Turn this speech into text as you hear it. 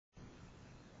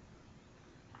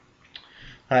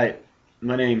Hi,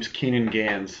 my name's Keenan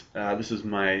Gans. This is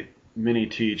my mini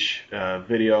teach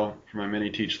video for my mini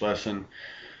teach lesson.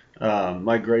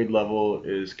 My grade level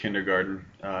is kindergarten.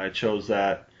 I chose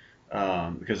that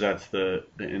because that's the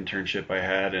internship I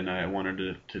had, and I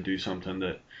wanted to do something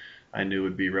that I knew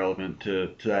would be relevant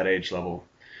to that age level.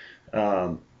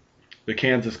 Um, the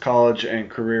Kansas College and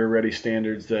Career Ready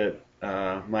standards that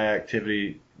my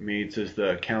activity meets is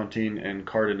the counting and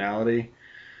cardinality.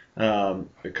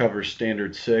 It covers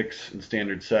Standard 6 and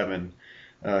Standard 7.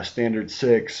 Standard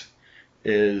 6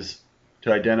 is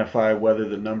to identify whether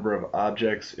the number of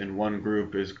objects in one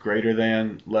group is greater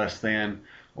than, less than,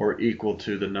 or equal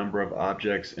to the number of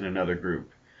objects in another group.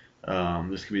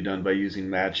 This can be done by using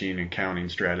matching and counting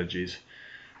strategies.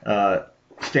 Uh,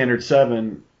 Standard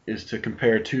 7 is to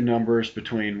compare two numbers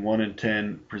between 1 and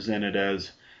 10 presented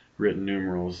as written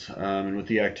numerals. And with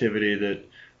the activity that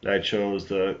I chose,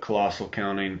 the colossal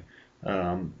counting,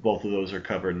 both of those are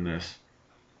covered in this.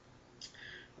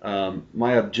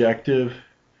 My objective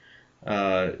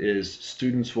is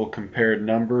students will compare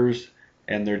numbers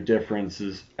and their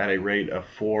differences at a rate of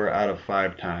 4 out of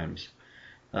 5 times.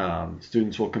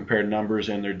 Students will compare numbers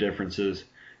and their differences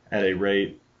at a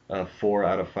rate of 4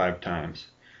 out of 5 times.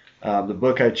 The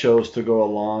book I chose to go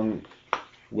along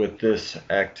with this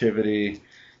activity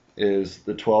is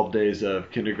The 12 Days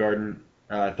of Kindergarten.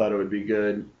 I thought it would be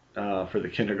good for the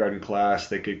kindergarten class.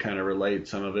 They could kind of relate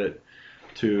some of it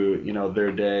to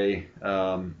their day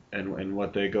and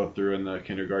what they go through in the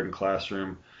kindergarten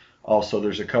classroom. Also,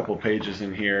 there's a couple pages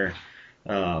in here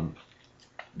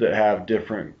that have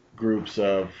different groups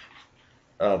of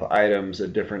items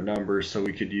at different numbers, so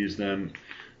we could use them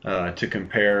to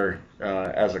compare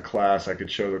as a class. I could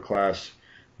show the class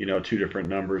two different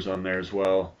numbers on there as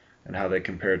well and how they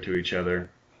compare to each other.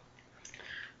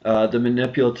 The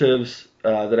manipulatives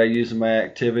that I use in my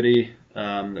activity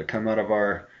that come out of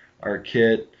our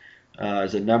kit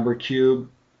is a number cube,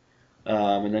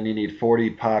 and then you need 40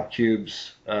 pop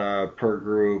cubes per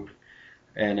group,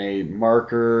 and a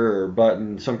marker or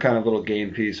button, some kind of little game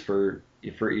piece for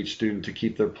each student to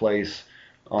keep their place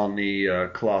on the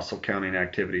colossal counting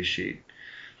activity sheet.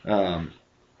 And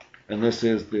this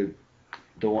is the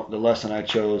lesson I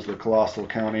chose, the colossal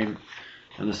counting,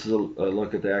 and this is a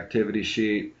look at the activity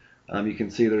sheet. You can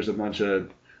see there's a bunch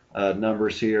of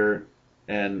numbers here,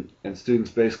 and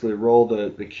students basically roll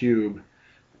the cube,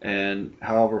 and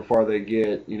however far they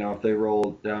get, if they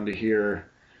roll down to here,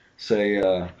 say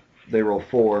they roll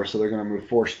 4, so they're going to move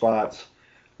 4 spots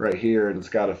right here, and it's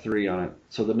got a 3 on it.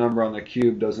 So the number on the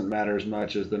cube doesn't matter as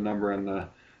much as the number in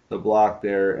the block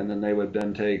there, and then they would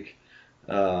then take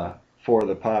 4 of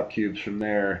the pop cubes from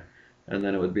there, and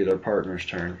then it would be their partner's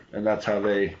turn. And that's how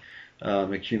they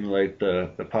accumulate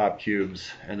the pop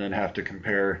cubes, and then have to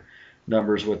compare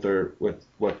numbers with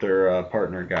what their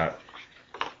partner got.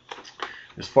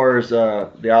 As far as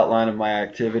the outline of my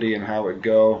activity and how it would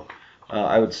go,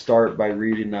 I would start by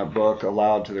reading that book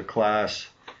aloud to the class.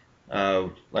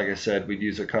 Like I said, we'd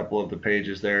use a couple of the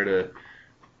pages there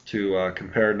to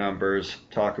compare numbers,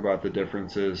 talk about the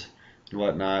differences and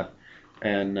whatnot,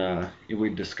 and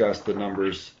we'd discuss the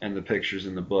numbers and the pictures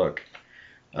in the book.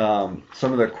 Some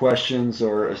of the questions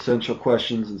or essential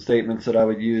questions and statements that I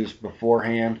would use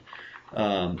beforehand.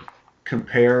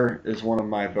 Compare is one of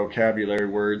my vocabulary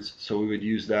words, so we would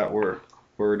use that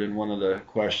word in one of the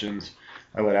questions.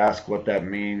 I would ask what that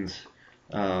means.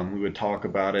 We would talk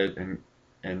about it,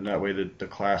 and that way the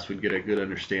class would get a good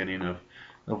understanding of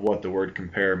what the word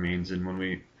compare means and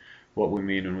what we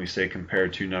mean when we say compare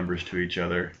two numbers to each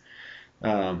other.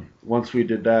 Once we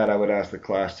did that, I would ask the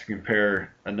class to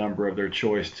compare a number of their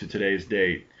choice to today's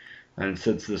date. And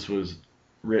since this was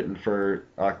written for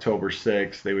October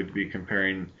 6th, they would be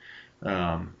comparing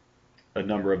a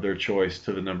number of their choice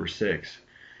to the number 6.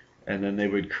 And then they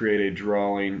would create a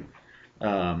drawing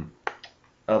of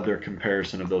their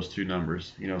comparison of those two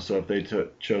numbers. So if they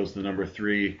chose the number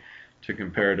 3 to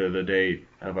compare to the date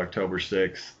of October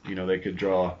 6th, they could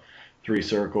draw 3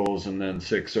 circles and then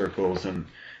 6 circles, and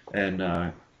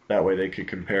that way they could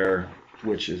compare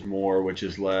which is more, which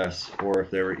is less, or if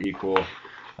they were equal,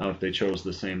 if they chose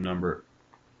the same number.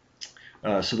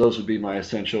 So those would be my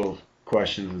essential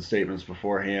questions and statements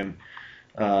beforehand.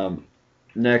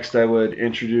 Next, I would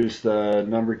introduce the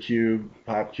number cube,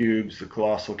 pop cubes, the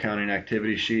colossal counting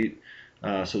activity sheet,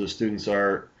 so the students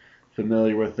are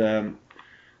familiar with them.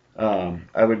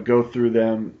 I would go through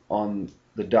them on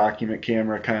the document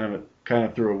camera, kind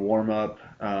of through a warm-up,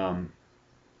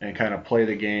 and kind of play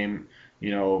the game,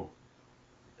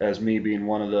 as me being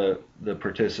one of the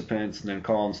participants, and then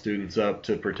calling students up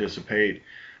to participate,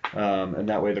 and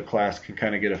that way the class can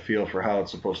kind of get a feel for how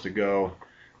it's supposed to go.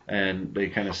 and they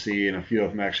kind of see, and a few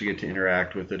of them actually get to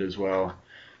interact with it as well.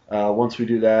 Once we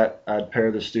do that, I'd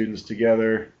pair the students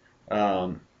together.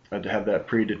 I'd have that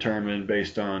predetermined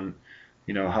based on,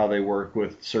 how they work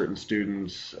with certain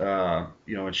students,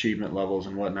 achievement levels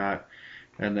and whatnot.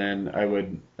 And then I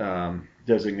would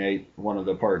designate one of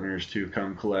the partners to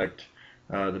come collect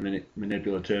the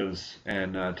manipulatives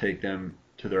and take them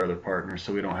to their other partners,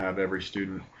 so we don't have every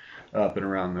student up and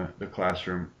around the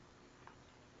classroom.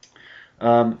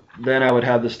 Then I would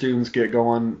have the students get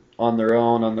going on their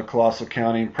own on the colossal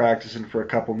counting, practicing for a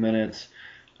couple minutes.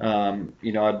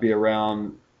 I'd be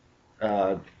around,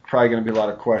 probably going to be a lot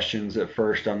of questions at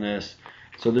first on this.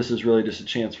 So this is really just a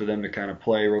chance for them to kind of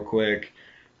play real quick,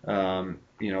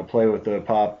 play with the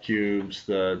pop cubes,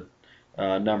 the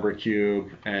number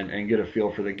cube, and get a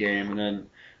feel for the game. And then,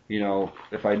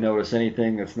 if I notice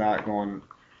anything that's not going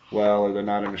well or they're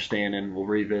not understanding, we'll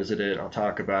revisit it. I'll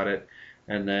talk about it.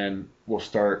 And then we'll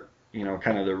start,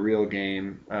 kind of the real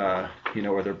game,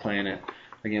 where they're playing it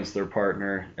against their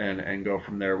partner, and go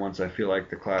from there once I feel like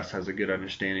the class has a good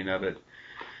understanding of it.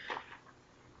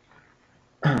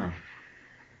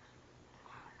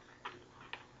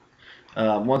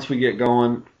 Once we get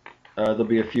going, there'll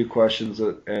be a few questions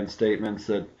and statements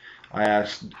that I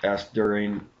ask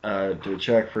during to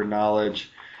check for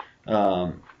knowledge.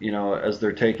 As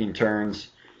they're taking turns,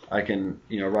 I can,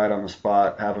 right on the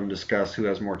spot, have them discuss who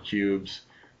has more cubes,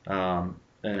 and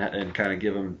kind of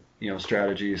give them,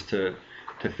 strategies to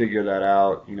figure that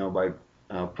out, by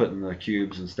putting the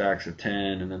cubes in stacks of 10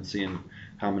 and then seeing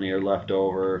how many are left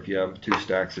over. If you have 2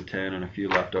 stacks of 10 and a few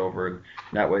left over, and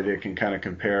that way they can kind of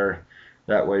compare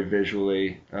that way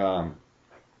visually.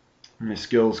 My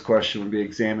skills question would be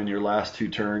examine your last 2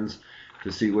 turns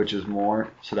to see which is more.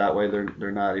 So that way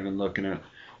they're not even looking at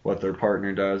what their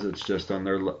partner does. It's just on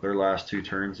their last 2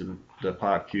 turns and the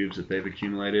pop cubes that they've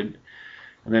accumulated.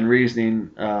 And then reasoning,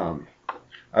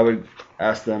 I would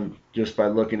ask them just by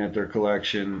looking at their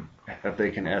collection if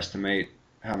they can estimate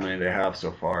how many they have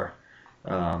so far.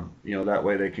 That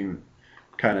way they can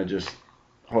kind of just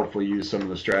hopefully use some of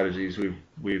the strategies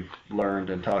we've learned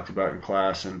and talked about in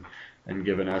class, and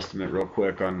give an estimate real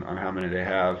quick on how many they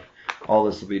have. All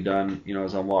this will be done,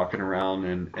 as I'm walking around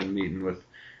and meeting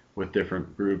with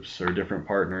different groups or different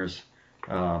partners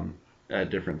at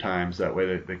different times. That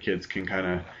way the kids can kind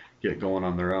of get going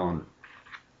on their own.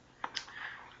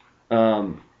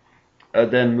 I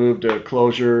then moved to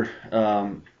closure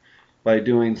by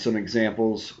doing some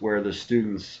examples where the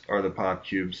students are the pop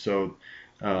cubes. So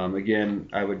again,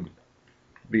 I would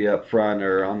be up front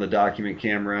or on the document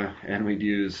camera, and we'd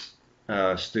use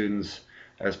students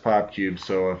as pop cubes.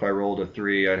 So if I rolled a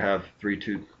 3, I'd have three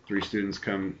students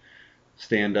come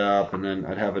stand up, and then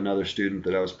I'd have another student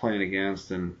that I was playing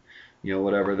against, and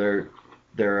whatever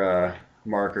their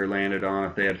marker landed on.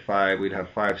 If they had 5, we'd have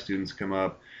 5 students come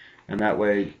up, and that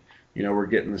way, we're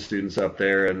getting the students up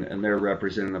there, and they're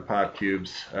representing the pop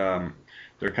cubes.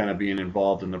 They're kind of being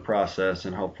involved in the process,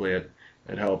 and hopefully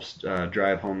it helps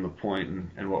drive home the point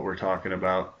and what we're talking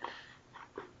about.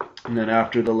 And then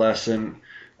after the lesson,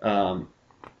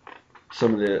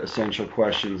 some of the essential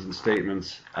questions and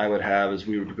statements I would have is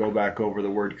we would go back over the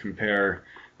word compare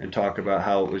and talk about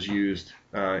how it was used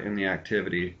in the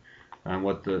activity,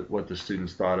 what the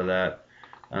students thought of that.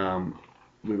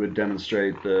 We would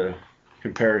demonstrate the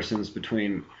comparisons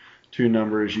between 2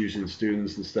 numbers using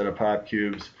students instead of pop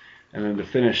cubes. And then to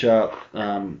finish up,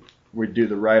 we'd do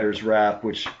the writer's wrap,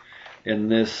 which in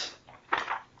this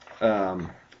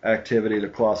activity, the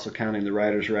colossal counting, the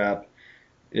writer's wrap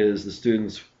is the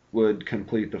students would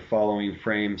complete the following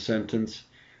frame sentence.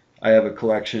 I have a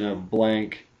collection of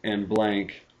blank and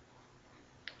blank.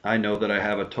 I know that I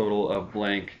have a total of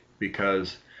blank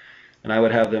because, and I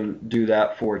would have them do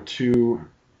that for two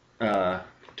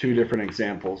different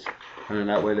examples, and then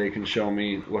that way they can show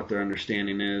me what their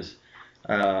understanding is.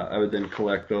 I would then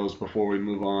collect those before we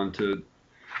move on to,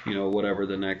 whatever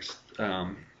the next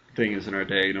thing is in our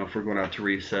day. If we're going out to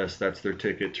recess, that's their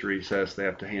ticket to recess. They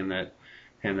have to hand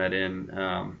that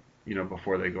in,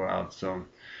 before they go out. So,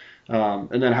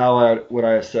 and then how would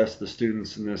I assess the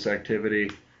students in this activity?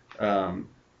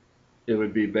 It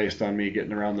would be based on me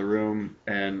getting around the room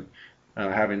and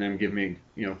having them give me,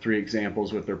 3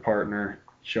 examples with their partner,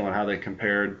 showing how they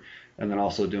compared, and then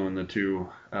also doing the 2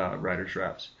 writer's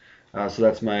wraps. So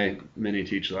that's my mini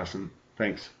teach lesson.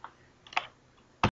 Thanks.